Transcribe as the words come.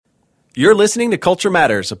You're listening to Culture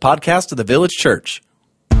Matters, a podcast of the Village Church.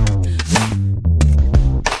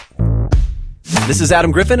 This is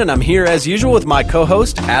Adam Griffin, and I'm here as usual with my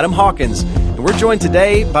co-host, Adam Hawkins. And we're joined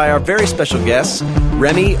today by our very special guests,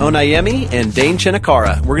 Remi Onayemi and Dane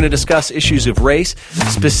Chinakara. We're going to discuss issues of race,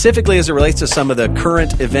 specifically as it relates to some of the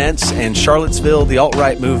current events in Charlottesville, the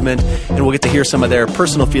alt-right movement, and we'll get to hear some of their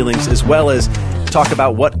personal feelings as well as talk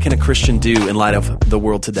about what can a Christian do in light of the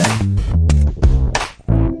world today.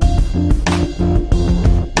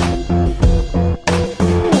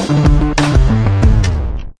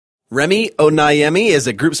 Remi Onayemi is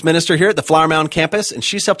a groups minister here at the Flower Mound campus, and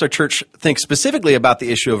she's helped our church think specifically about the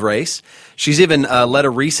issue of race. She's even led a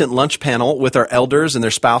recent lunch panel with our elders and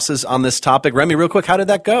their spouses on this topic. Remi, real quick, how did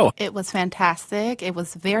that go? It was fantastic. It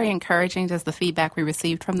was very encouraging, just the feedback we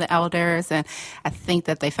received from the elders, and I think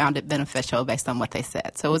that they found it beneficial based on what they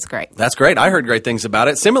said. So it was great. That's great. I heard great things about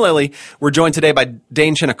it. Similarly, we're joined today by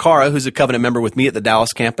Dane Chinakara, who's a covenant member with me at the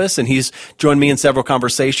Dallas campus, and he's joined me in several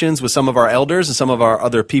conversations with some of our elders and some of our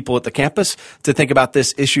other people at the campus to think about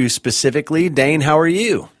this issue specifically. Dane, how are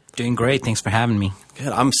you? Doing great. Thanks for having me. Good.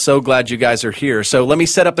 I'm so glad you guys are here. So let me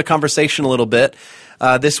set up the conversation a little bit.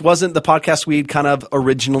 This wasn't the podcast we'd kind of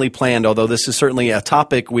originally planned, although this is certainly a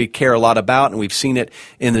topic we care a lot about, and we've seen it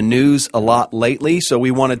in the news a lot lately. So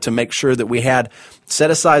we wanted to make sure that we had set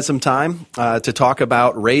aside some time to talk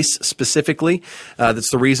about race specifically. That's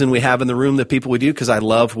the reason we have in the room the people we do, because I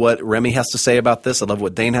love what Remi has to say about this. I love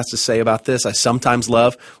what Dane has to say about this. I sometimes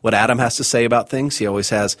love what Adam has to say about things. He always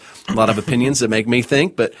has a lot of opinions that make me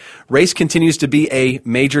think. But race continues to be a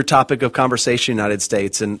major topic of conversation in the United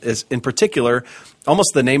States, and is, in particular,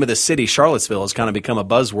 almost the name of the city, Charlottesville, has kind of become a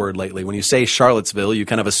buzzword lately. When you say Charlottesville, you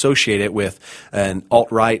kind of associate it with an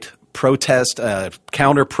alt-right protest,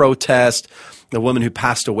 counter-protest, the woman who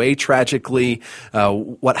passed away tragically,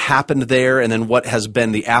 what happened there, and then what has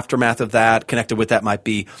been the aftermath of that. Connected with that might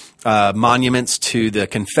be monuments to the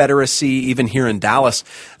Confederacy. Even here in Dallas,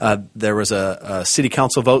 there was a city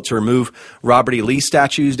council vote to remove Robert E. Lee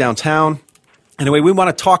statues downtown. Anyway, we want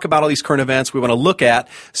to talk about all these current events. We want to look at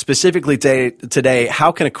specifically today,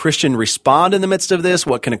 how can a Christian respond in the midst of this?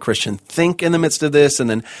 What can a Christian think in the midst of this? And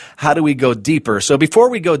then how do we go deeper? So before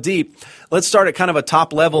we go deep, let's start at kind of a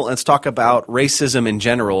top level and let's talk about racism in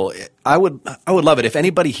general. I would love it if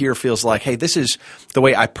anybody here feels like, hey, this is the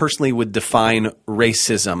way I personally would define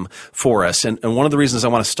racism for us. And one of the reasons I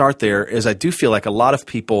want to start there is I do feel like a lot of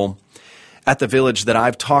people at the Village that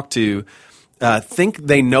I've talked to think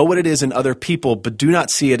they know what it is in other people, but do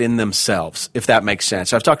not see it in themselves, if that makes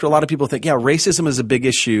sense. I've talked to a lot of people who think, yeah, racism is a big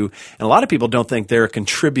issue, and a lot of people don't think they're a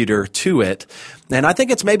contributor to it. And I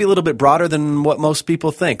think it's maybe a little bit broader than what most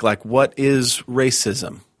people think. Like, what is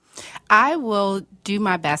racism? I will do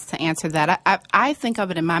my best to answer that. I think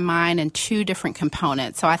of it in my mind in two different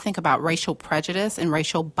components. So I think about racial prejudice and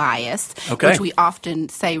racial bias, which we often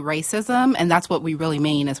say racism, and that's what we really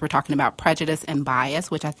mean is we're talking about prejudice and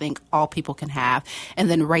bias, which I think all people can have. And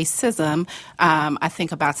then racism, I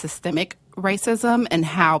think about systemic racism and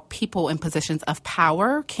how people in positions of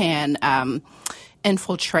power can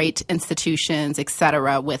infiltrate institutions, et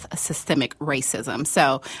cetera, with systemic racism.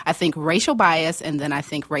 So I think racial bias and then I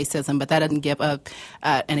think racism, but that doesn't give an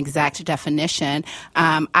exact definition.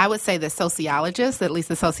 I would say that sociologists, at least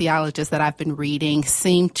the sociologists that I've been reading,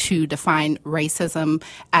 seem to define racism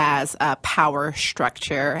as a power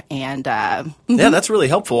structure. And yeah, that's really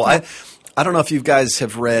helpful. Yeah. I don't know if you guys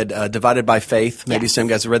have read Divided by Faith. Maybe some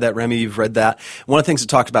guys have read that. Remi, you've read that. One of the things it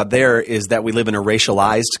talks about there is that we live in a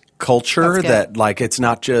racialized culture, that like it's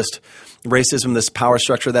not just racism, this power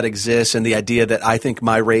structure that exists, and the idea that I think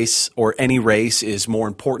my race or any race is more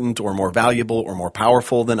important or more valuable or more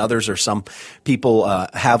powerful than others, or some people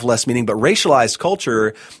have less meaning. But racialized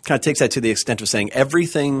culture kind of takes that to the extent of saying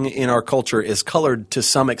everything in our culture is colored to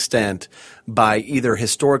some extent by either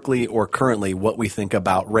historically or currently what we think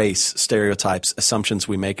about race, stereotypes, assumptions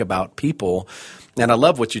we make about people. And I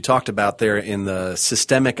love what you talked about there in the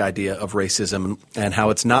systemic idea of racism and how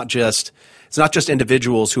it's not just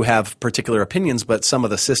individuals who have particular opinions, but some of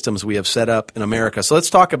the systems we have set up in America. So let's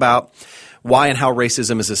talk about why and how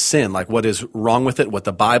racism is a sin, like what is wrong with it, what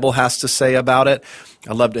the Bible has to say about it.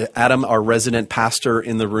 I love to, Adam, our resident pastor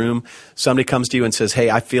in the room, somebody comes to you and says, hey,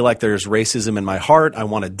 I feel like there's racism in my heart. I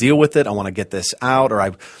want to deal with it. I want to get this out, or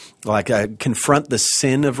I confront the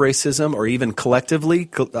sin of racism, or even collectively,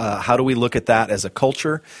 how do we look at that as a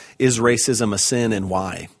culture? Is racism a sin, and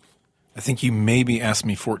why? I think you maybe asked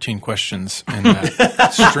me 14 questions in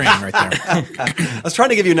that string right there. I was trying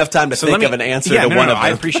to give you enough time to think of an answer to one of them. I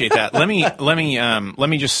appreciate that. Let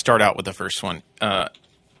me just start out with the first one.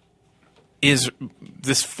 is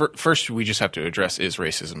this first we just have to address, is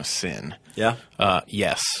racism a sin? Yeah.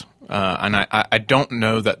 Yes. And I don't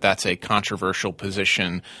know that that's a controversial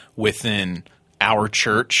position within our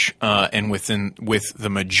church and with the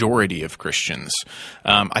majority of Christians.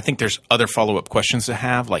 I think there's other follow-up questions to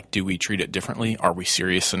have, like, do we treat it differently? Are we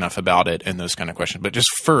serious enough about it? And those kind of questions. But just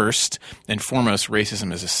first and foremost,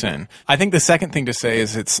 racism is a sin. I think the second thing to say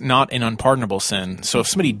is it's not an unpardonable sin. So if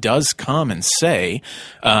somebody does come and say,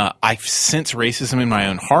 I sense racism in my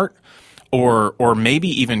own heart, or maybe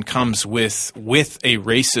even comes with a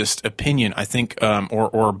racist opinion, I think,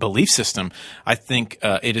 or belief system, I think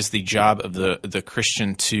it is the job of the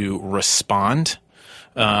Christian to respond,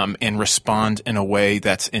 and respond in a way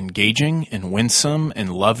that's engaging and winsome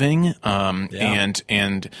and loving,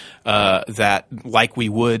 and that, like we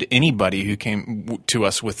would anybody who came to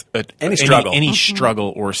us with any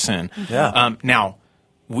struggle or sin. Yeah. Now,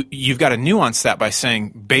 you've got to nuance that by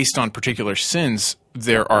saying, based on particular sins,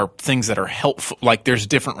 there are things that are helpful. Like, there's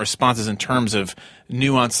different responses in terms of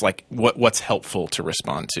nuance, like what's helpful to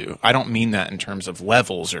respond to. I don't mean that in terms of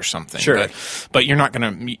levels or something. Sure. But you're not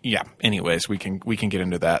going to. Yeah. Anyways, we can get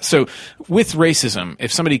into that. So with racism,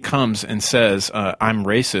 if somebody comes and says, "I'm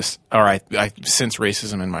racist," or I sense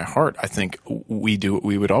racism in my heart, I think we do what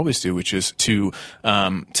we would always do, which is to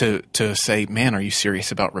say, "Man, are you serious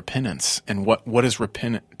about repentance? And what is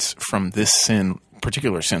repentance from this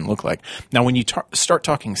particular sin look like?" Now, when you start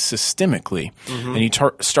talking systemically, and you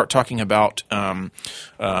start talking about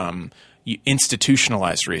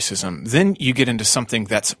institutionalized racism, then you get into something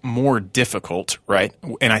that's more difficult, right?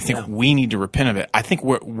 And I think we need to repent of it. I think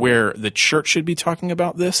where the church should be talking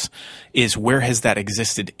about this is, where has that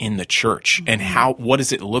existed in the church, and what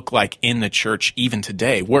does it look like in the church even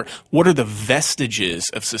today? What are the vestiges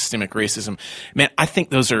of systemic racism? Man, I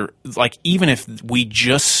think those are, like, even if we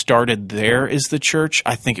just started there as the church,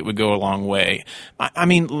 I think it would go a long way. I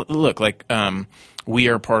mean, look, like, we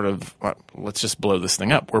are part of, let's just blow this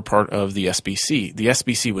thing up. We're part of the SBC. The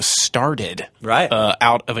SBC was started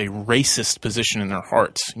out of a racist position in their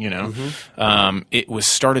hearts, you know. It was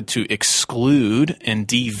started to exclude and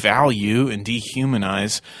devalue and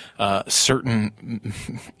dehumanize certain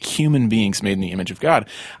human beings made in the image of God.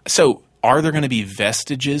 So are there going to be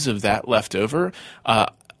vestiges of that left over?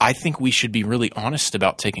 I think we should be really honest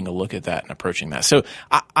about taking a look at that and approaching that. So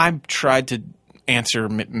I've tried to answer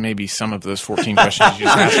maybe some of those 14 questions you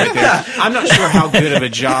just asked right there. I'm not sure how good of a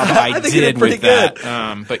job I did with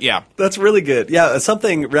that. But yeah. That's really good. Yeah,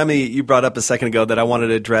 something, Remy, you brought up a second ago that I wanted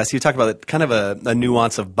to address. You talked about kind of a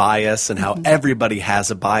nuance of bias and how everybody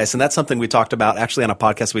has a bias. And that's something we talked about actually on a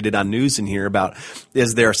podcast we did on News in here about,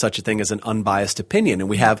 is there such a thing as an unbiased opinion? And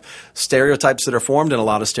we have stereotypes that are formed, and a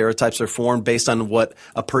lot of stereotypes are formed based on what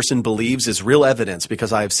a person believes is real evidence.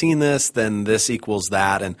 Because I've seen this, then this equals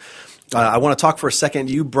that. And I want to talk for a second.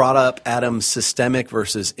 You brought up, Adam, systemic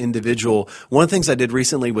versus individual. One of the things I did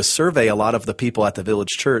recently was survey a lot of the people at the Village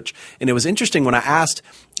Church. And it was interesting when I asked,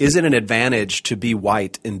 is it an advantage to be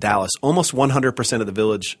white in Dallas? Almost 100% of the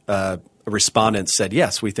Village respondents said,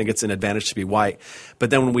 yes, we think it's an advantage to be white. But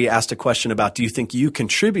then when we asked a question about, do you think you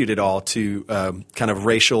contribute at all to kind of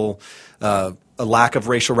racial a lack of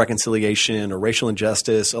racial reconciliation or racial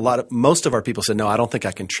injustice, most of our people said, no, I don't think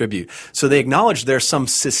I contribute. So they acknowledge there's some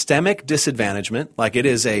systemic disadvantagement, like it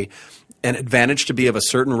is an advantage to be of a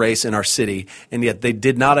certain race in our city, and yet they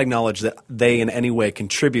did not acknowledge that they in any way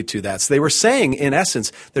contribute to that. So they were saying, in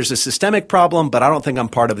essence, there's a systemic problem, but I don't think I'm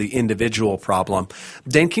part of the individual problem.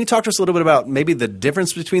 Dane, can you talk to us a little bit about maybe the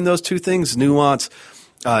difference between those two things, nuance,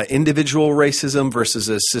 individual racism versus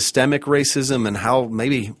a systemic racism, and how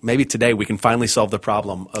maybe today we can finally solve the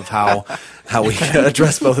problem of how we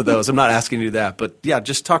address both of those? I'm not asking you that, but yeah,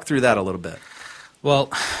 just talk through that a little bit.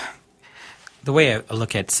 Well, the way I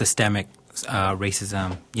look at systemic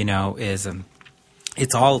racism, is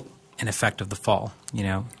it's all an effect of the fall,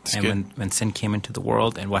 That's and good. when sin came into the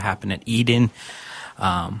world and what happened at Eden.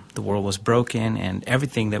 The world was broken, and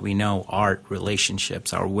everything that we know, art,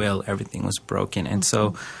 relationships, our will, everything was broken. And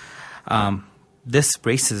so this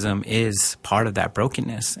racism is part of that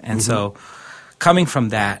brokenness. And so coming from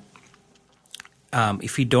that,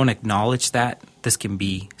 if we don't acknowledge that, this can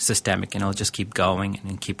be systemic, and it'll just keep going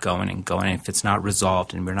and keep going and going. And if it's not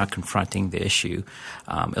resolved and we're not confronting the issue,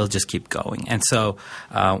 it'll just keep going. And so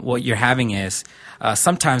what you're having is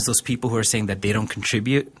sometimes those people who are saying that they don't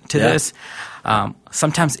contribute to this,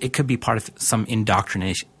 sometimes it could be part of some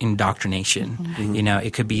indoctrination.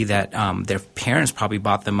 It could be that their parents probably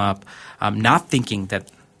brought them up not thinking that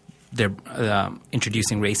they're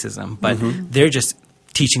introducing racism, but they're just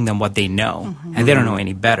teaching them what they know, and they don't know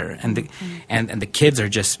any better. And the kids are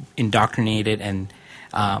just indoctrinated and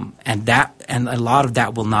And a lot of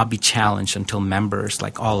that will not be challenged until members,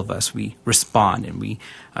 like all of us, we respond and we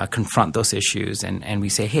confront those issues and we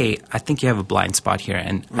say, hey, I think you have a blind spot here,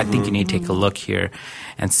 and I think you need to take a look here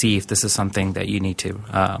and see if this is something that you need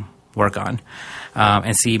to work on,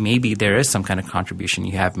 and see maybe there is some kind of contribution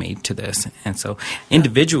you have made to this. And so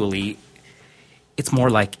individually, it's more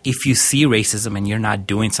like if you see racism and you're not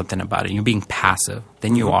doing something about it, you're being passive,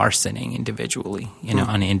 then you are sinning individually, on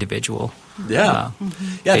an individual I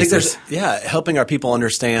think basis. helping our people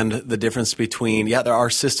understand the difference between, there are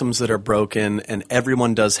systems that are broken and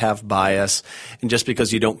everyone does have bias. And just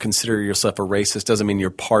because you don't consider yourself a racist doesn't mean you're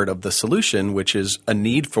part of the solution, which is a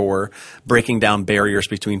need for breaking down barriers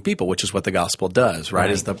between people, which is what the gospel does, right?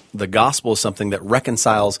 Is the gospel is something that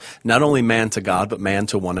reconciles not only man to God, but man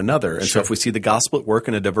to one another. And so if we see the gospel at work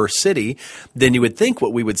in a diverse city, then you would think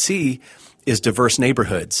what we would see is diverse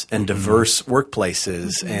neighborhoods and diverse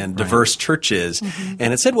workplaces and diverse churches. And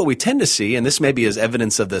instead what we tend to see, and this maybe is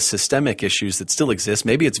evidence of the systemic issues that still exist,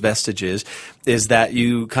 maybe it's vestiges, is that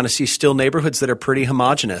you kind of see still neighborhoods that are pretty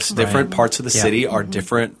homogenous. Different parts of the city are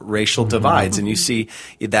different racial divides. And you see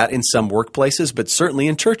that in some workplaces, but certainly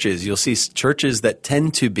in churches. You'll see churches that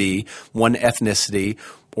tend to be one ethnicity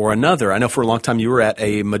or another. I know for a long time you were at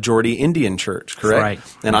a majority Indian church, correct? Right.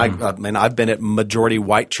 And I've been at majority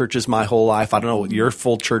white churches my whole life. I don't know your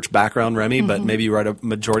full church background, Remy, but maybe you were at a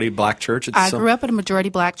majority black church. I grew up at a majority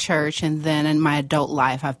black church, and then in my adult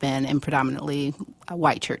life, I've been in predominantly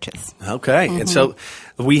white churches. Okay. And so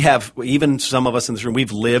we have, even some of us in this room,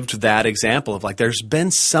 we've lived that example of like there's been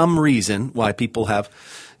some reason why people have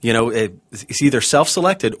it's either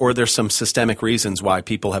self-selected or there's some systemic reasons why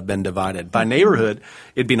people have been divided. By neighborhood,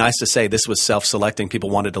 it'd be nice to say this was self-selecting. People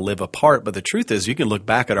wanted to live apart. But the truth is you can look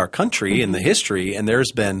back at our country and the history, and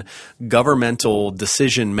there's been governmental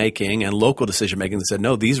decision-making and local decision-making that said,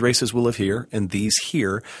 no, these races will live here and these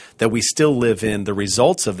here, that we still live in the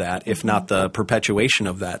results of that, if not the perpetuation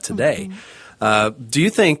of that today. Do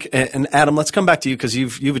you think, and Adam, let's come back to you because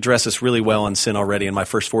you've addressed this really well on sin already in my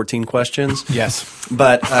first 14 questions. Yes.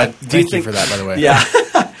 But do you Thank you for that, by the way. Yeah.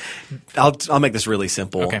 I'll make this really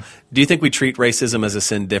simple. Okay. Do you think we treat racism as a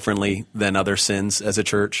sin differently than other sins as a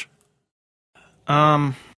church?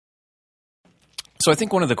 So I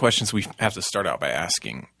think one of the questions we have to start out by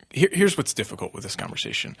asking, here's what's difficult with this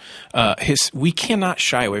conversation. We cannot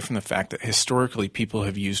shy away from the fact that historically people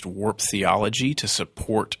have used warped theology to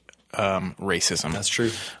support racism. That's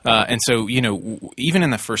true. And so, even in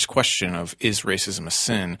the first question of is racism a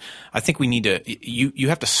sin, I think we need to you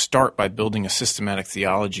have to start by building a systematic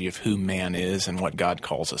theology of who man is and what God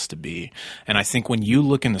calls us to be. And I think when you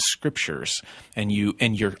look in the scriptures and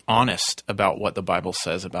you're honest about what the Bible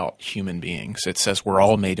says about human beings, it says we're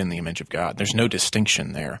all made in the image of God. There's no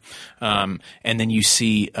distinction there. And then you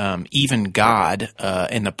see even God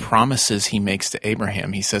in the promises he makes to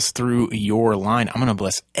Abraham, he says, through your line, I'm going to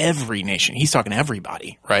bless every nation. He's talking to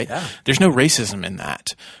everybody, right? Yeah. There's no racism in that.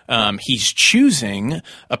 He's choosing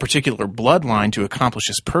a particular bloodline to accomplish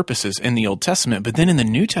his purposes in the Old Testament. But then in the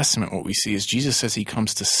New Testament, what we see is Jesus says he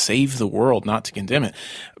comes to save the world, not to condemn it.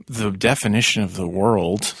 The definition of the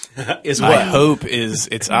world is what? I hope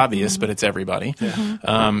it's obvious, but it's everybody.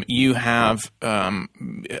 Yeah. You have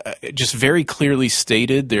just very clearly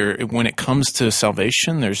stated there when it comes to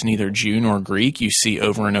salvation, there's neither Jew nor Greek. You see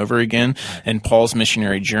over and over again in Paul's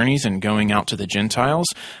missionary journeys and going out to the Gentiles,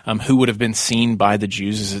 who would have been seen by the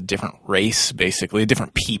Jews as a different race, basically, a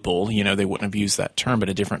different people. They wouldn't have used that term, but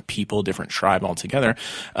a different people, different tribe altogether.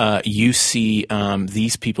 You see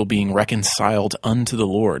these people being reconciled unto the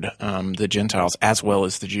Lord, the Gentiles as well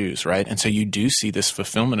as the Jews, right? And so you do see this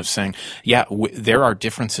fulfillment of saying, there are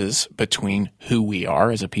differences between who we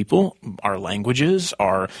are as a people, our languages,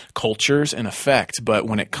 our cultures, in effect. But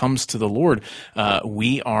when it comes to the Lord,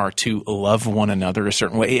 we are to love one another a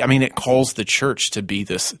certain way. I mean, it calls the church to be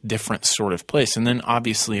this different sort of place. And then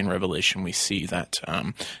obviously in Revelation, we see that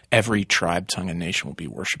every tribe, tongue, and nation will be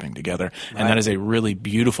worshiping together. Right. And that is a really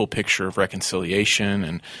beautiful picture of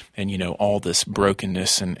reconciliation and all this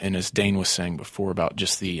brokenness. And as Dane was saying before about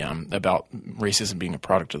just the about racism being a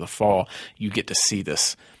product of the fall, you get to see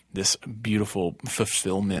this beautiful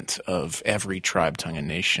fulfillment of every tribe, tongue, and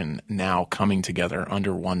nation now coming together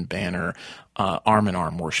under one banner, arm in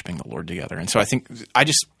arm, worshiping the Lord together. And so I think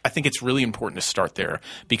it's really important to start there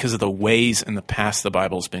because of the ways in the past the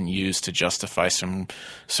Bible's been used to justify some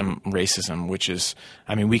racism, which is,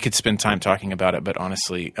 I mean, we could spend time talking about it, but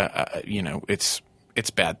honestly, it's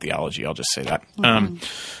bad theology. I'll just say that.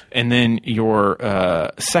 And then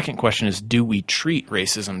your second question is, do we treat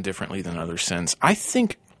racism differently than other sins? I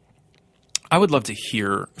think I would love to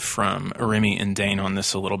hear from Remy and Dane on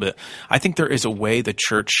this a little bit. I think there is a way the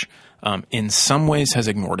church, in some ways, has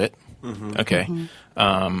ignored it. Okay,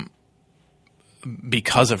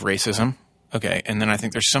 because of racism. Okay, and then I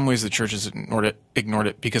think there's some ways the church has ignored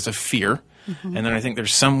it because of fear, and then I think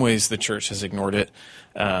there's some ways the church has ignored it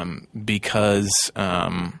because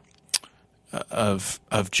of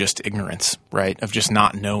just ignorance, right? Of just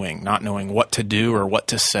not knowing what to do or what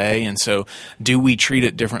to say, and so do we treat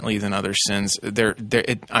it differently than other sins?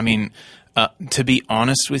 To be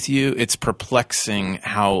honest with you, it's perplexing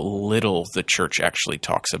how little the church actually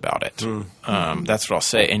talks about it. That's what I'll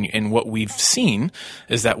say. And what we've seen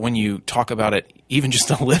is that when you talk about it even just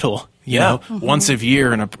a little, you know, once a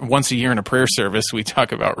year in a prayer service, we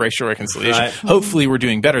talk about racial reconciliation. Right. Hopefully we're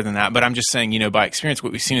doing better than that. But I'm just saying, by experience,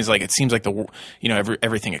 what we've seen is like, it seems like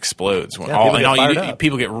everything explodes. When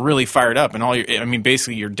people get really fired up, and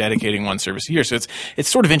basically you're dedicating one service a year. So it's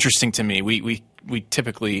sort of interesting to me. We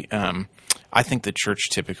typically, I think the church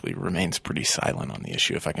typically remains pretty silent on the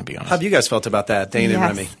issue, if I can be honest. How have you guys felt about that, Dane and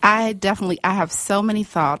Remy? I have so many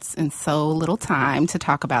thoughts and so little time to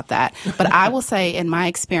talk about that. But I will say, in my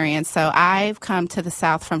experience, so I've come to the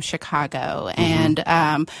South from Chicago, and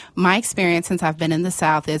my experience since I've been in the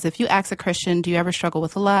South is if you ask a Christian, do you ever struggle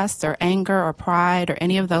with lust or anger or pride or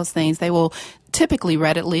any of those things, they will typically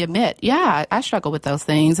readily admit, yeah, I struggle with those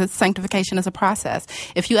things. It's sanctification is a process.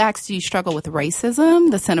 If you ask, do you struggle with racism,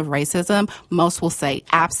 the sin of racism, most will say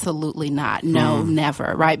absolutely not. No,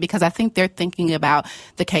 never, right? Because I think they're thinking about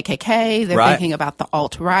the KKK. They're thinking about the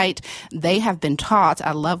alt-right. They have been taught,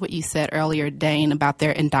 I love what you said earlier, Dane, about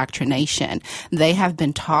their indoctrination. They have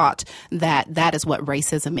been taught that is what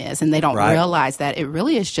racism is, and they don't realize that it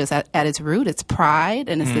really is just at its root, it's pride,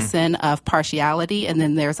 and it's the sin of partiality, and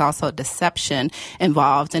then there's also deception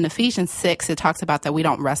involved. In Ephesians 6, it talks about that we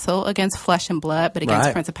don't wrestle against flesh and blood, but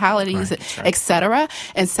against principalities, etc.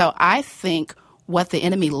 And so I think what the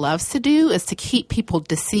enemy loves to do is to keep people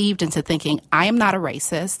deceived into thinking, I am not a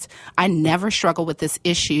racist. I never struggle with this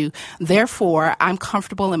issue. Therefore, I'm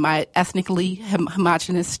comfortable in my ethnically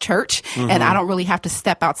homogenous church, and I don't really have to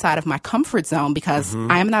step outside of my comfort zone because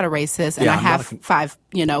I am not a racist, and I have five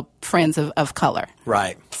friends of color.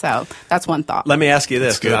 Right. So that's one thought. Let me ask you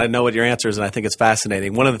this, because I know what your answer is, and I think it's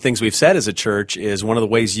fascinating. One of the things we've said as a church is one of the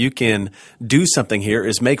ways you can do something here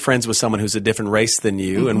is make friends with someone who's a different race than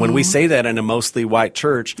you. And when we say that in a mostly white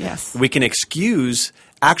church, we can excuse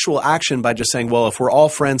actual action by just saying, well, if we're all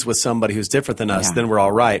friends with somebody who's different than us, then we're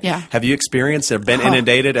all right. Yeah. Have you experienced or been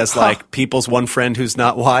inundated as like people's one friend who's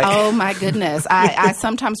not white? Oh, my goodness. I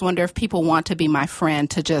sometimes wonder if people want to be my friend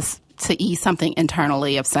to ease something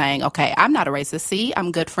internally of saying, okay, I'm not a racist. See,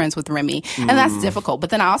 I'm good friends with Remy. And that's difficult. But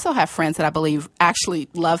then I also have friends that I believe actually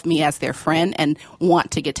love me as their friend and want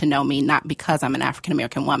to get to know me, not because I'm an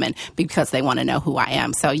African-American woman, because they want to know who I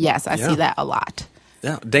am. So, yes, I see that a lot.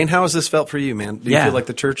 Yeah. Dane, how has this felt for you, man? Do you feel like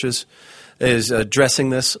the church is addressing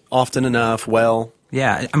this often enough, well?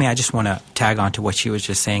 Yeah, I just want to tag on to what she was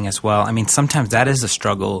just saying as well. Sometimes that is a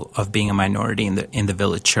struggle of being a minority in the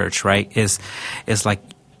village church, right? Is like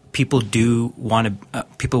people don't want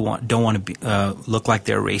to look like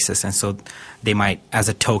they're racist, and so they might, as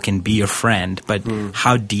a token, be your friend. But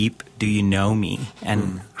how deep do you know me?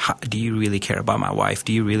 And do you really care about my wife?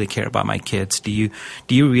 Do you really care about my kids? Do you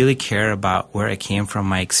really care about where I came from,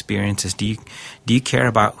 my experiences? Do you care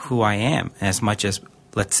about who I am as much as,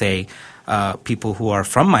 let's say, people who are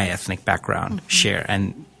from my ethnic background share?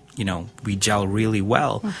 And we gel really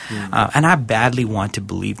well. And I badly want to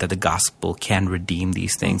believe that the gospel can redeem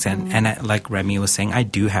these things. And like Remy was saying, I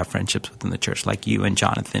do have friendships within the church, like you and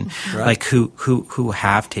Jonathan, like who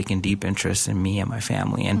have taken deep interest in me and my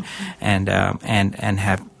family, and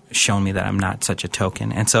have shown me that I'm not such a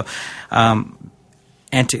token. And so,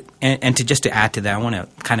 and to just to add to that, I want to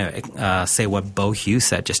kind of say what Bo Hughes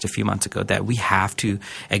said just a few months ago, that we have to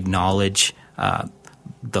acknowledge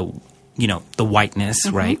the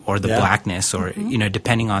whiteness, right, or the blackness, or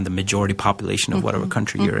depending on the majority population of whatever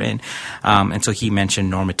country you're in. And so he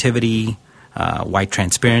mentioned normativity, white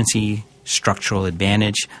transparency, structural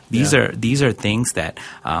advantage. These are things that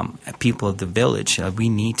people of the village, we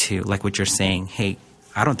need to, like what you're saying. Hey,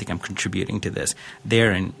 I don't think I'm contributing to this.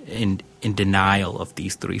 They're in denial of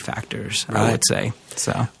these three factors, I would say.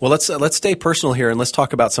 So, well, let's stay personal here and let's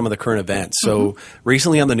talk about some of the current events. So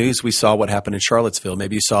recently on the news, we saw what happened in Charlottesville.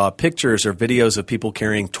 Maybe you saw pictures or videos of people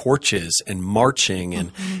carrying torches and marching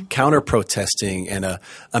and counter-protesting, and a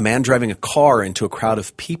man driving a car into a crowd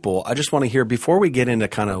of people. I just want to hear, before we get into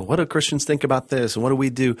kind of what do Christians think about this and what do we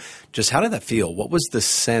do, just how did that feel? What was the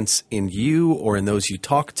sense in you or in those you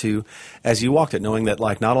talked to as you walked it, knowing that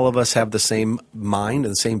like not all of us have the same mind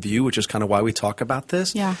and the same view, which is kind of why we talk about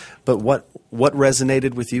this. Yeah. But what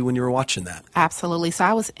resonated with you when you were watching that? Absolutely. So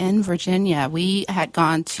I was in Virginia. We had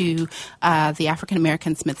gone to the African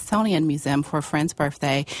American Smithsonian Museum for a friend's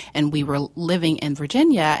birthday, and we were living in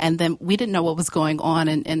Virginia, and then we didn't know what was going on.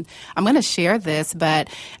 And I'm going to share this, but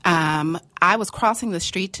I was crossing the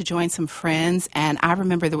street to join some friends, and I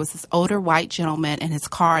remember there was this older white gentleman in his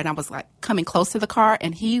car, and I was like coming close to the car,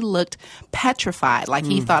 and he looked petrified, like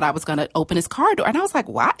he thought I was going to open his car door. And I was like,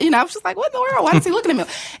 "What?" I was just like, "What in the world? Why is he looking at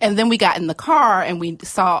me?" And then we got in the car, and we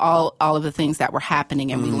saw all of the things that were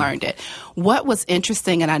happening, and we learned it. What was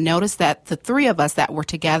interesting, and I noticed that the three of us that were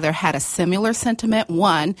together had a similar sentiment.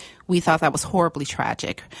 One, we thought that was horribly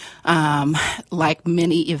tragic, like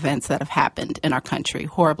many events that have happened in our country,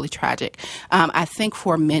 horribly tragic. I think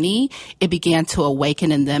for many, it began to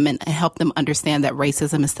awaken in them and help them understand that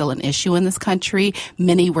racism is still an issue in this country.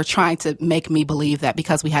 Many were trying to make me believe that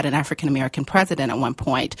because we had an African-American president at one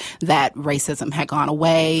point, that racism had gone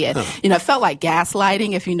away. And, it felt like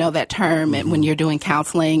gaslighting, if you know that term, and when you're doing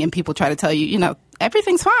counseling and people try to tell you,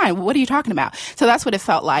 everything's fine. What are you talking about? So that's what it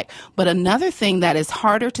felt like. But another thing that is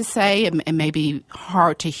harder to say and maybe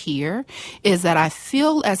hard to hear is that I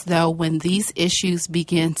feel as though when these issues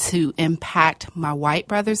begin to impact my white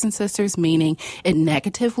brothers and sisters, meaning it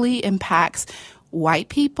negatively impacts white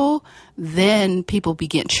people, then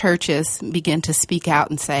churches begin to speak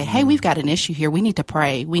out and say, hey, we've got an issue here. We need to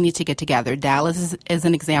pray. We need to get together. Dallas is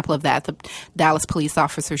an example of that. The Dallas police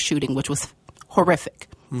officer shooting, which was horrific.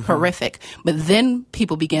 But then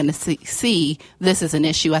people began to see this is an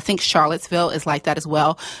issue. I think Charlottesville is like that as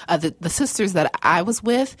well. The sisters that I was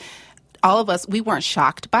with, all of us, we weren't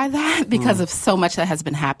shocked by that because of so much that has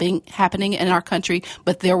been happening in our country.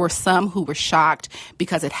 But there were some who were shocked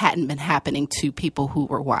because it hadn't been happening to people who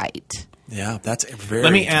were white. Yeah, that's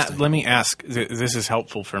very interesting. Let me ask, this is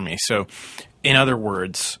helpful for me. So, in other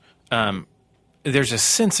words, there's a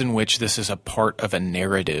sense in which this is a part of a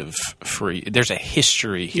narrative there's a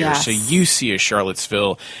history here. Yes. So you see a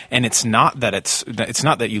Charlottesville, and it's not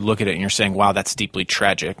that you look at it and you're saying, wow, that's deeply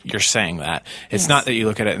tragic. You're saying that. It's not that you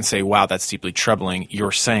look at it and say, wow, that's deeply troubling.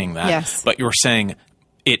 You're saying that. Yes. But you're saying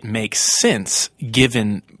it makes sense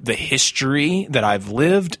given the history that I've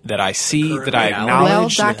lived, that I see, that I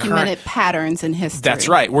acknowledge. Well-documented patterns in history. That's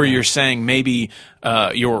right. Where you're saying maybe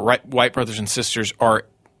your white brothers and sisters are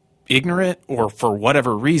ignorant, or for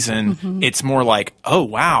whatever reason, it's more like, oh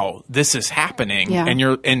wow, this is happening,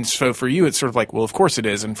 and so for you, it's sort of like, well, of course it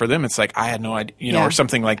is, and for them, it's like, I had no idea, or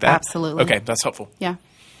something like that. Absolutely. Okay, that's helpful. Yeah.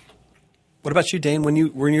 What about you, Dane? When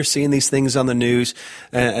you're seeing these things on the news,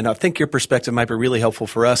 and I think your perspective might be really helpful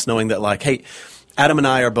for us, knowing that, like, hey, Adam and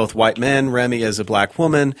I are both white men. Remy is a black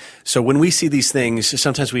woman. So when we see these things,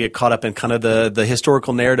 sometimes we get caught up in kind of the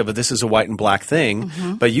historical narrative of this is a white and black thing.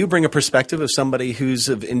 But you bring a perspective of somebody who's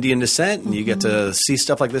of Indian descent, and you get to see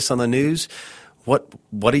stuff like this on the news. What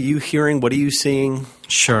are you hearing? What are you seeing?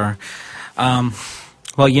 Sure. Well,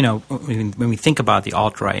 when we think about the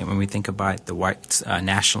alt-right, when we think about the white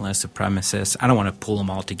nationalist supremacists, I don't want to pull them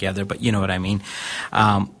all together, but you know what I mean.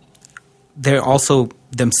 They're also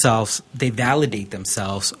themselves, they validate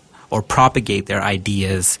themselves or propagate their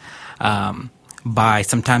ideas by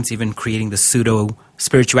sometimes even creating the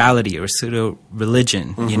pseudo-spirituality or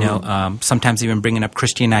pseudo-religion, sometimes even bringing up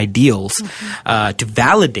Christian ideals to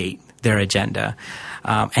validate their agenda.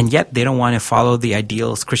 And yet they don't want to follow the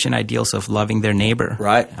Christian ideals of loving their neighbor.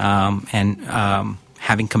 Right. And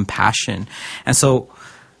having compassion. And so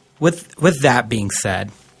with that being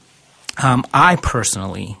said, I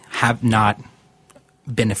personally have not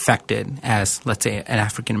been affected as, let's say, an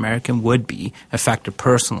African American would be affected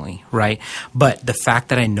personally, right? But the fact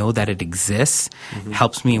that I know that it exists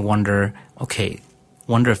helps me wonder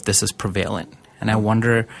if this is prevalent. And I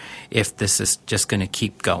wonder if this is just going to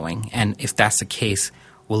keep going. And if that's the case,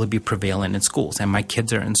 will it be prevalent in schools? And my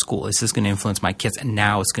kids are in school. Is this going to influence my kids? And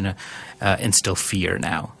now it's going to instill fear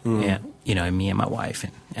now, in me and my wife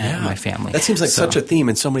and my family. That seems like such a theme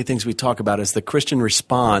in so many things we talk about is the Christian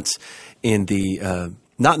response in the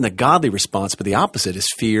not in the godly response, but the opposite is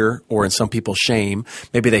fear, or in some people, shame.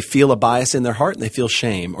 Maybe they feel a bias in their heart and they feel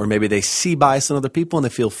shame, or maybe they see bias in other people and they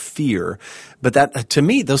feel fear. But that, to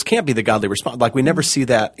me, those can't be the godly response. Like, we never see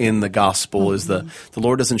that in the gospel. Is the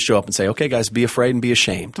Lord doesn't show up and say, okay, guys, be afraid and be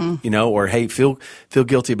ashamed, or hey, feel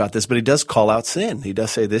guilty about this. But he does call out sin. He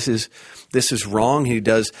does say this is wrong. He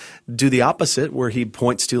does do the opposite, where he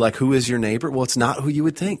points to, like, who is your neighbor? Well, it's not who you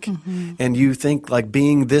would think. And you think, like,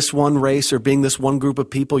 being this one race or being this one group of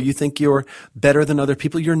people. You think you're better than other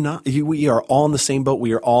people. You're not. We are all in the same boat.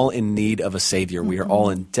 We are all in need of a Savior. We are all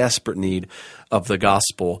in desperate need of the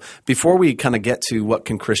gospel. Before we kind of get to what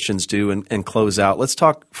can Christians do and close out, let's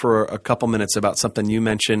talk for a couple minutes about something you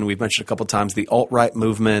mentioned. We've mentioned a couple times the alt-right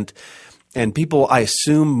movement. And people, I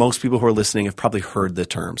assume most people who are listening have probably heard the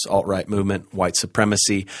terms alt-right movement, white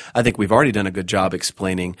supremacy. I think we've already done a good job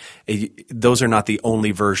explaining those are not the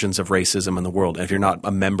only versions of racism in the world. And if you're not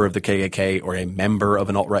a member of the KKK or a member of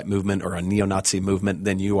an alt-right movement or a neo-Nazi movement,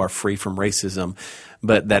 then you are free from racism.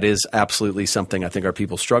 But that is absolutely something I think our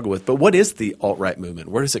people struggle with. But what is the alt-right movement?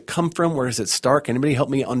 Where does it come from? Where does it start? Can anybody help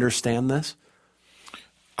me understand this?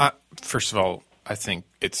 First of all, I think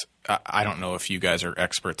I don't know if you guys are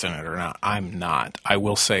experts in it or not. I'm not. I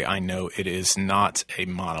will say I know it is not a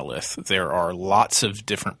monolith. There are lots of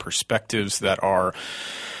different perspectives that are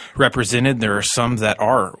represented. There are some that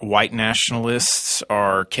are white nationalists,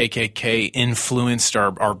 are KKK influenced,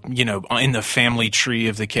 are in the family tree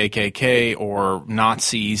of the KKK, or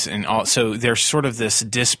Nazis, and all. So there's sort of this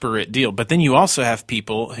disparate deal. But then you also have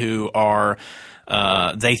people who are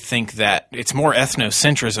they think that it's more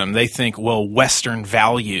ethnocentrism. They think, well, Western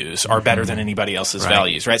values are better than anybody else's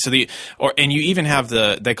values, right? So and you even have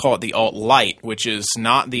they call it the alt-light, which is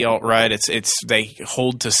not the alt-right. It's they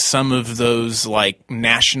hold to some of those like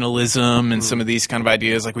nationalism and some of these kind of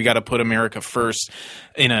ideas, like we got to put America first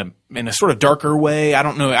in a sort of darker way. I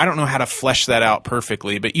don't know how to flesh that out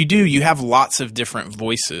perfectly, but you have lots of different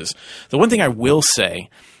voices. The one thing I will say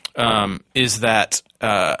is that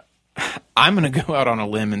I'm going to go out on a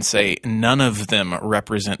limb and say none of them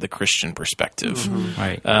represent the Christian perspective,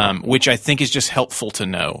 right? Which I think is just helpful to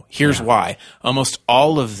know. Here's why. Almost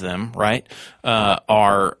all of them, right,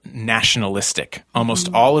 are nationalistic.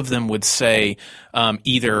 Almost all of them would say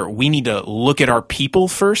either we need to look at our people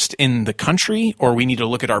first in the country, or we need to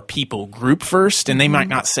look at our people group first. And they might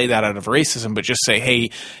not say that out of racism, but just say,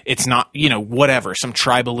 hey, it's not, whatever, some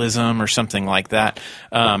tribalism or something like that.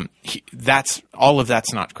 That's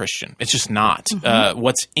not Christian. It's just not.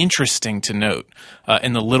 What's interesting to note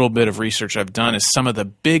in the little bit of research I've done is some of the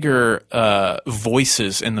bigger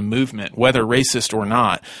voices in the movement, whether racist or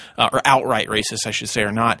not, or outright racist, I should say,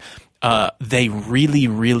 or not, they really,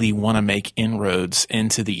 really want to make inroads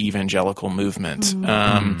into the evangelical movement.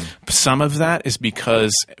 Some of that is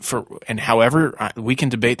because however, we can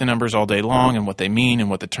debate the numbers all day long and what they mean and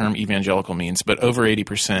what the term evangelical means, but over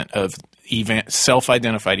 80% of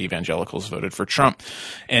self-identified evangelicals voted for Trump.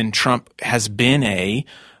 And Trump has been a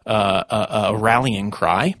rallying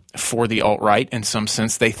cry for the alt-right in some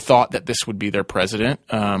sense. They thought that this would be their president,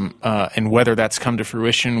 and whether that's come to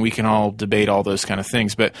fruition, we can all debate all those kind of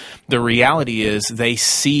things. But the reality is they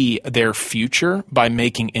see their future by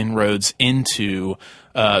making inroads into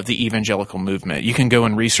the evangelical movement. You can go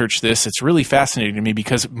and research this. It's really fascinating to me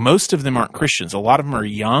because most of them aren't Christians. A lot of them are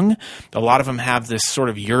young. A lot of them have this sort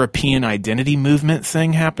of European identity movement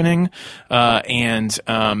thing happening, and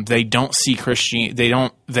they don't see They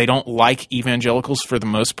don't like evangelicals for the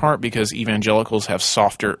most part because evangelicals have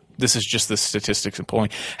softer. This is just the statistics and polling,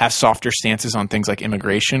 have softer stances on things like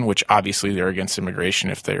immigration, which obviously they're against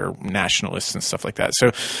immigration if they're nationalists and stuff like that.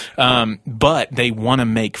 So, but they want to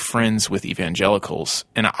make friends with evangelicals.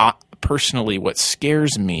 And personally, what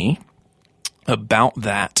scares me about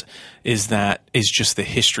that is just the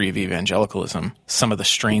history of evangelicalism, some of the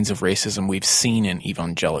strains of racism we've seen in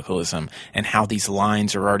evangelicalism, and how these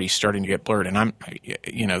lines are already starting to get blurred. And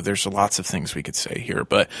there's lots of things we could say here,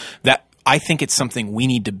 but I think it's something we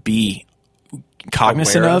need to be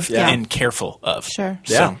cognizant of and careful of. Sure.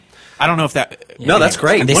 So, I don't know if that. No, that's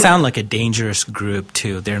great. And they sound like a dangerous group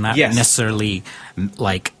too. They're not necessarily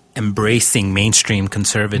like embracing mainstream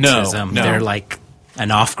conservatism. No. They're like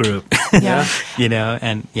an off group. Yeah.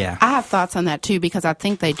 I have thoughts on that too, because I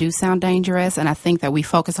think they do sound dangerous, and I think that we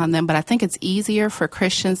focus on them, but I think it's easier for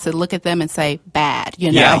Christians to look at them and say bad,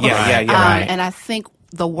 Yeah, right. And I think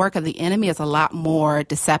the work of the enemy is a lot more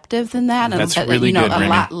deceptive than that, That's and really good, a Remy.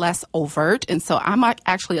 lot less overt. And so I'm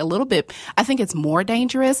actually a little bit. I think it's more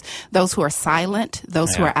dangerous those who are silent,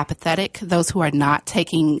 those who are apathetic, those who are not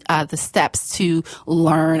taking the steps to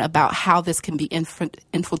learn about how this can be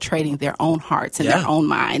infiltrating their own hearts and their own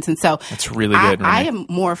minds. And so that's really good, Remy. I am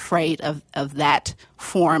more afraid of that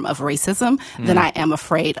form of racism than I am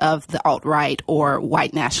afraid of the alt-right or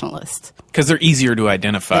white nationalists. Because they're easier to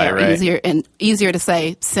identify, right? Easier to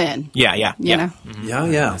say sin. Yeah. You know?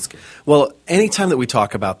 Yeah. Well, anytime that we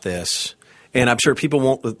talk about this, And I'm sure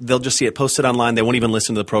people they'll just see it posted online. They won't even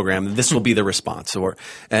listen to the program. This will be the response.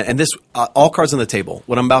 And this, all cards on the table.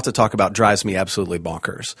 What I'm about to talk about drives me absolutely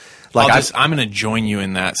bonkers. I'm going to join you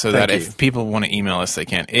in that so that if people want to email us, they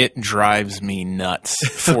can. It drives me nuts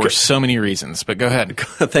for so many reasons, but go ahead.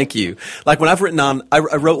 Thank you. Like when I've written I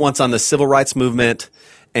wrote once on the civil rights movement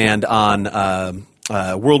and on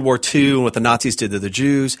World War II and what the Nazis did to the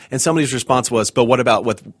Jews, and somebody's response was, but what about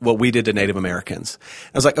what we did to Native Americans?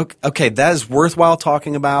 I was like, okay, that is worthwhile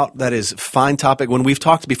talking about. That is a fine topic. When we've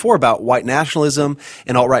talked before about white nationalism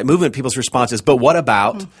and alt-right movement, people's response is, but what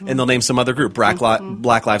about, and they'll name some other group, Black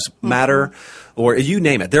Lives Matter, or you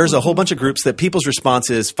name it. There's a whole bunch of groups that people's response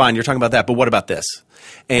is, fine, you're talking about that, but what about this?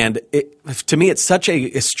 And to me, it's such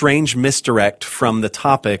a strange misdirect from the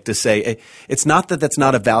topic to say, it's not that that's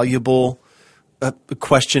not a valuable a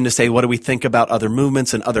question to say, what do we think about other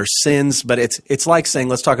movements and other sins? But it's like saying,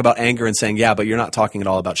 let's talk about anger and saying, yeah, but you're not talking at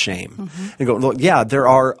all about shame. And go, look, yeah, there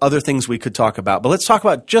are other things we could talk about, but let's talk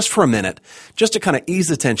about just for a minute, just to kind of ease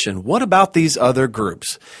the tension. What about these other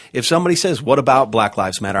groups? If somebody says, what about Black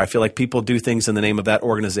Lives Matter? I feel like people do things in the name of that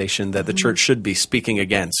organization that the church should be speaking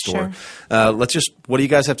against. Sure. Or what do you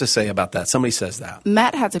guys have to say about that? Somebody says that.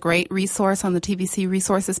 Matt has a great resource on the TBC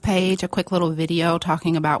resources page, a quick little video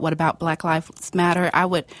talking about what about Black Lives Matter. I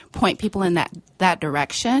would point people in that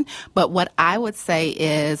direction. But what I would say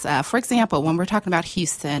is, for example, when we're talking about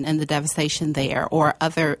Houston and the devastation there or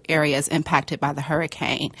other areas impacted by the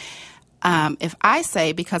hurricane, if I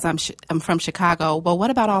say, because I'm from Chicago, well, what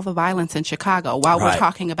about all the violence in Chicago while we're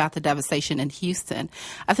talking about the devastation in Houston?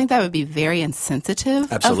 I think that would be very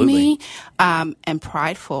insensitive of me and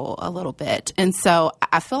prideful a little bit. And so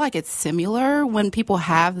I feel like it's similar when people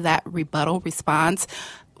have that rebuttal response.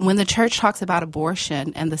 When the church talks about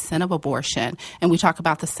abortion and the sin of abortion, and we talk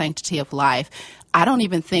about the sanctity of life, I don't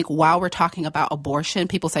even think while we're talking about abortion,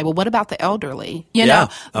 people say, well, what about the elderly? You know?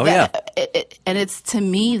 And it's, to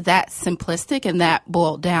me, that simplistic and that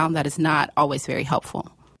boiled down that is not always very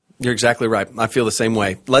helpful. You're exactly right. I feel the same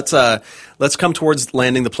way. Let's come towards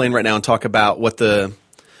landing the plane right now and talk about what the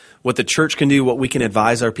church can do, what we can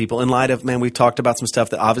advise our people in light of, we talked about some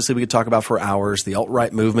stuff that obviously we could talk about for hours. The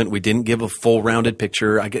alt-right movement, we didn't give a full rounded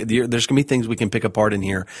picture. There's going to be things we can pick apart in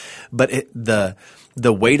here. But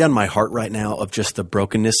the weight on my heart right now of just the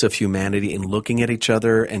brokenness of humanity and looking at each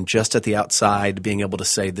other and just at the outside being able to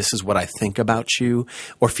say, this is what I think about you,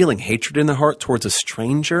 or feeling hatred in the heart towards a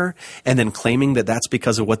stranger and then claiming that that's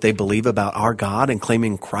because of what they believe about our God and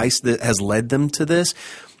claiming Christ that has led them to this.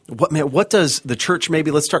 What does the church,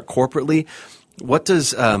 maybe let's start corporately, what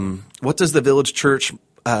does the Village Church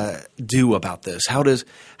do about this? How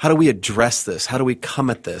do we address this? How do we come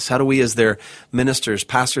at this? How do we, as their ministers,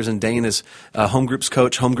 pastors, and Dane as home groups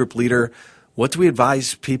coach, home group leader, what do we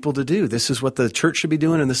advise people to do? This is what the church should be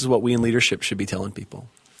doing, and this is what we in leadership should be telling people.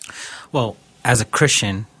 Well, as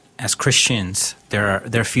Christians, there are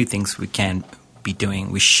a few things we can be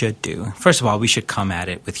doing, we should do. First of all, we should come at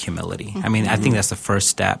it with humility. I think that's the first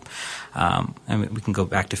step. We can go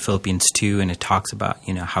back to Philippians 2, and it talks about,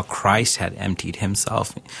 how Christ had emptied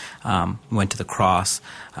himself, went to the cross,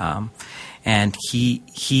 and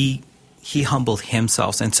he humbled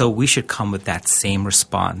himself. And so we should come with that same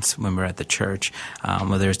response when we're at the church,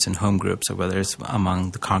 whether it's in home groups or whether it's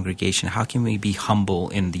among the congregation. How can we be humble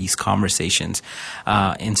in these conversations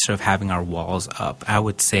instead of having our walls up? I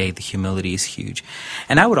would say the humility is huge.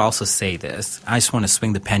 And I would also say this. I just want to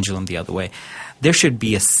swing the pendulum the other way. There should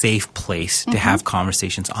be a safe place to have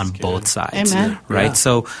conversations on both sides. Amen. Right? Yeah.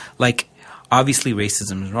 So, obviously,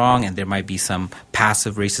 racism is wrong, and there might be some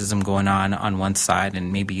passive racism going on one side,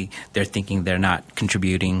 and maybe they're thinking they're not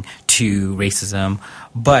contributing to racism.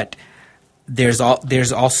 But there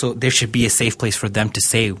should be a safe place for them to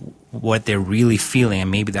say what they're really feeling,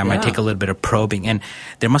 and maybe that might take a little bit of probing. And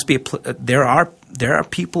there must be there are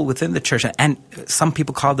people within the church, and some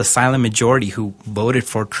people call it the silent majority, who voted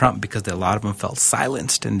for Trump because a lot of them felt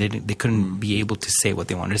silenced and they couldn't be able to say what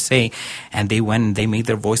they wanted to say, and they went and they made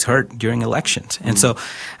their voice heard during elections. And so,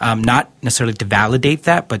 not necessarily to validate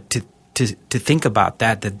that, but to think about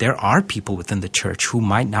that there are people within the church who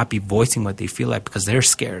might not be voicing what they feel like because they're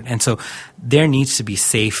scared. And so there needs to be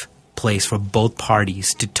safe place for both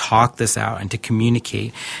parties to talk this out and to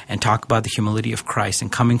communicate and talk about the humility of Christ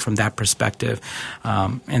and coming from that perspective.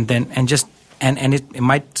 It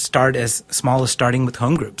might start as small as starting with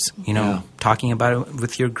home groups, talking about it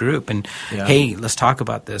with your group and, hey, let's talk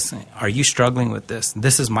about this. Are you struggling with this?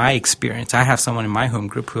 This is my experience. I have someone in my home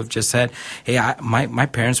group who have just said, hey, my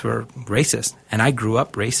parents were racist and I grew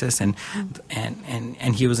up racist,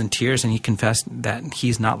 and he was in tears and he confessed that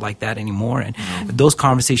he's not like that anymore. And those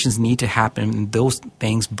conversations need to happen. Those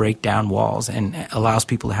things break down walls and allows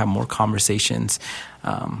people to have more conversations.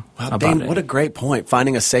 Wow, Dane, what a great point.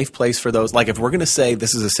 Finding a safe place for those. Like if we're going to say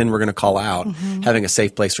this is a sin we're going to call out, having a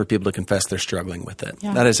safe place for people to confess they're struggling with it.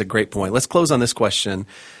 Yeah. That is a great point. Let's close on this question.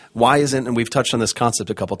 Why isn't, and we've touched on this concept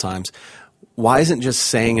a couple times, why isn't just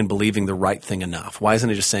saying and believing the right thing enough? Why isn't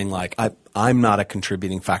it just saying like, I'm not a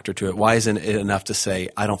contributing factor to it? Why isn't it enough to say,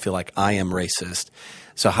 I don't feel like I am racist?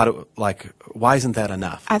 So why isn't that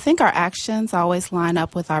enough? I think our actions always line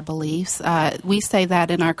up with our beliefs. We say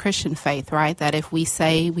that in our Christian faith, right? That if we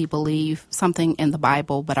say we believe something in the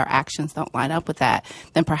Bible, but our actions don't line up with that,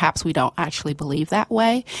 then perhaps we don't actually believe that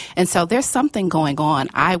way. And so there's something going on,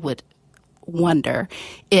 I would wonder,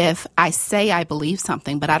 if I say I believe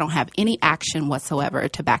something, but I don't have any action whatsoever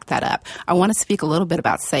to back that up. I want to speak a little bit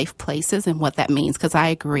about safe places and what that means, because I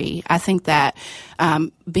agree. I think that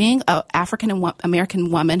being an African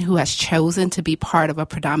American woman who has chosen to be part of a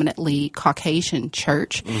predominantly Caucasian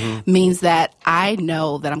church means that I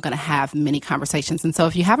know that I'm going to have many conversations. And so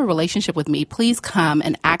if you have a relationship with me, please come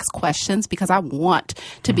and ask questions, because I want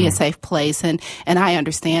to be a safe place. And I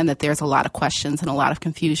understand that there's a lot of questions and a lot of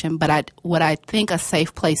confusion, but what I think a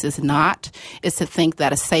safe place is to think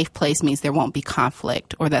that a safe place means there won't be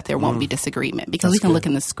conflict or that there won't be disagreement. Because we can look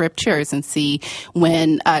in the scriptures and see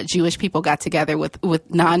when Jewish people got together with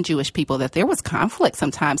non-Jewish people that there was conflict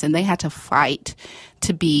sometimes, and they had to fight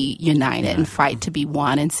to be united and fight to be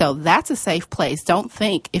one. And so that's a safe place. Don't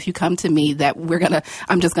think if you come to me that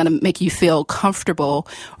I'm just going to make you feel comfortable,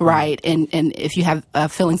 right? And if you have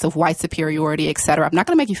feelings of white superiority, et cetera, I'm not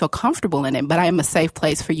going to make you feel comfortable in it, but I am a safe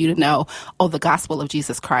place for you to know, the gospel of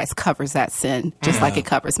Jesus Christ covers that sin just like it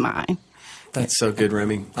covers mine. That's so good,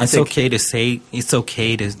 Remy. It's okay to say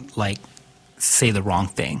the wrong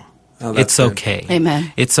thing. Oh, it's good. okay.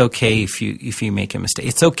 Amen. It's okay if you make a mistake.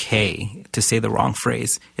 It's okay to say the wrong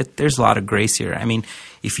phrase. There's a lot of grace here. I mean,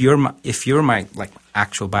 if you're my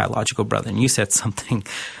actual biological brother and you said something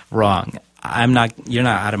wrong, you're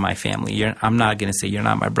not out of my family. I'm not going to say you're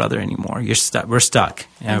not my brother anymore. We're stuck.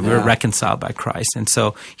 We're reconciled by Christ. And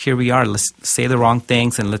so here we are. Let's say the wrong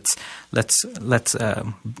things and let's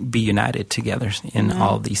be united together in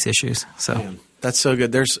all of these issues. So. Man. That's so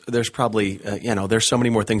good. There's probably, there's so many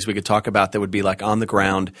more things we could talk about that would be like on the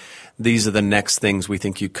ground. These are the next things we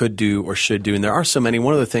think you could do or should do. And there are so many.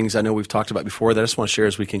 One of the things I know we've talked about before that I just want to share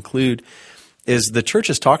as we conclude is the church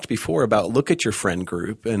has talked before about look at your friend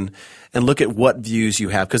group and look at what views you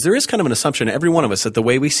have. Because there is kind of an assumption, every one of us, that the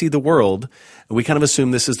way we see the world, we kind of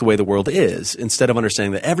assume this is the way the world is, instead of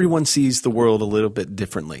understanding that everyone sees the world a little bit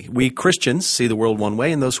differently. We Christians see the world one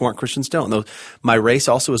way, and those who aren't Christians don't. My race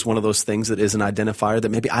also is one of those things that is an identifier that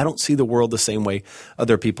maybe I don't see the world the same way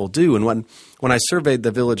other people do. And when I surveyed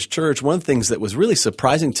the Village Church, one of the things that was really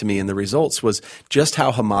surprising to me in the results was just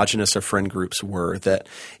how homogenous our friend groups were. That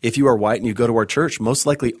if you are white and you go to our church, most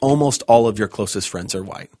likely almost all of your closest friends are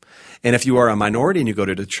white. And if you are a minority and you go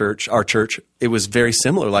to our church, it was very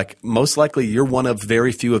similar. Like most likely you're one of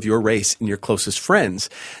very few of your race and your closest friends,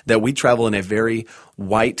 that we travel in a very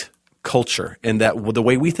white culture. And that the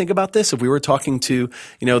way we think about this, if we were talking to,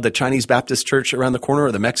 the Chinese Baptist church around the corner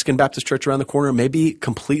or the Mexican Baptist church around the corner, maybe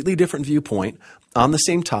completely different viewpoint on the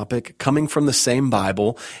same topic, coming from the same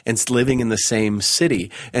Bible and living in the same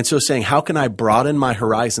city. And so saying, how can I broaden my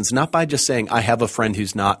horizons? Not by just saying I have a friend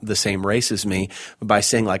who's not the same race as me, but by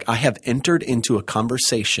saying I have entered into a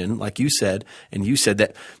conversation, like you said, and you said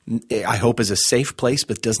that I hope is a safe place,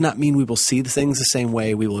 but does not mean we will see the things the same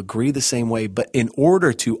way, we will agree the same way. But in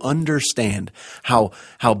order to understand how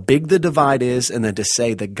big the divide is, and then to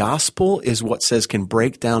say the gospel is what says can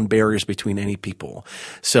break down barriers between any people.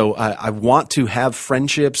 So I want to have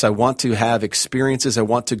friendships. I want to have experiences. I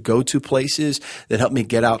want to go to places that help me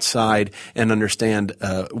get outside and understand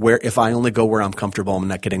where, if I only go where I'm comfortable, I'm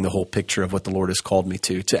not getting the whole picture of what the Lord has called me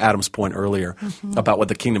to Adam's point earlier about what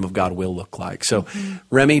the kingdom of God will look like. So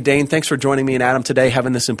Remy, Dane, thanks for joining me and Adam today,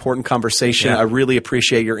 having this important conversation. Yeah. I really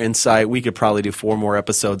appreciate your insight. We could probably do 4 more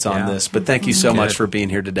episodes on this, but thank you so much for being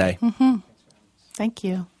here today. Thank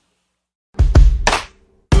you.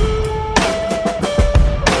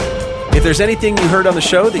 If there's anything you heard on the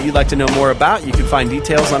show that you'd like to know more about, you can find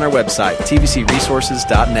details on our website,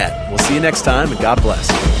 tvcresources.net. We'll see you next time, and God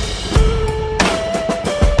bless.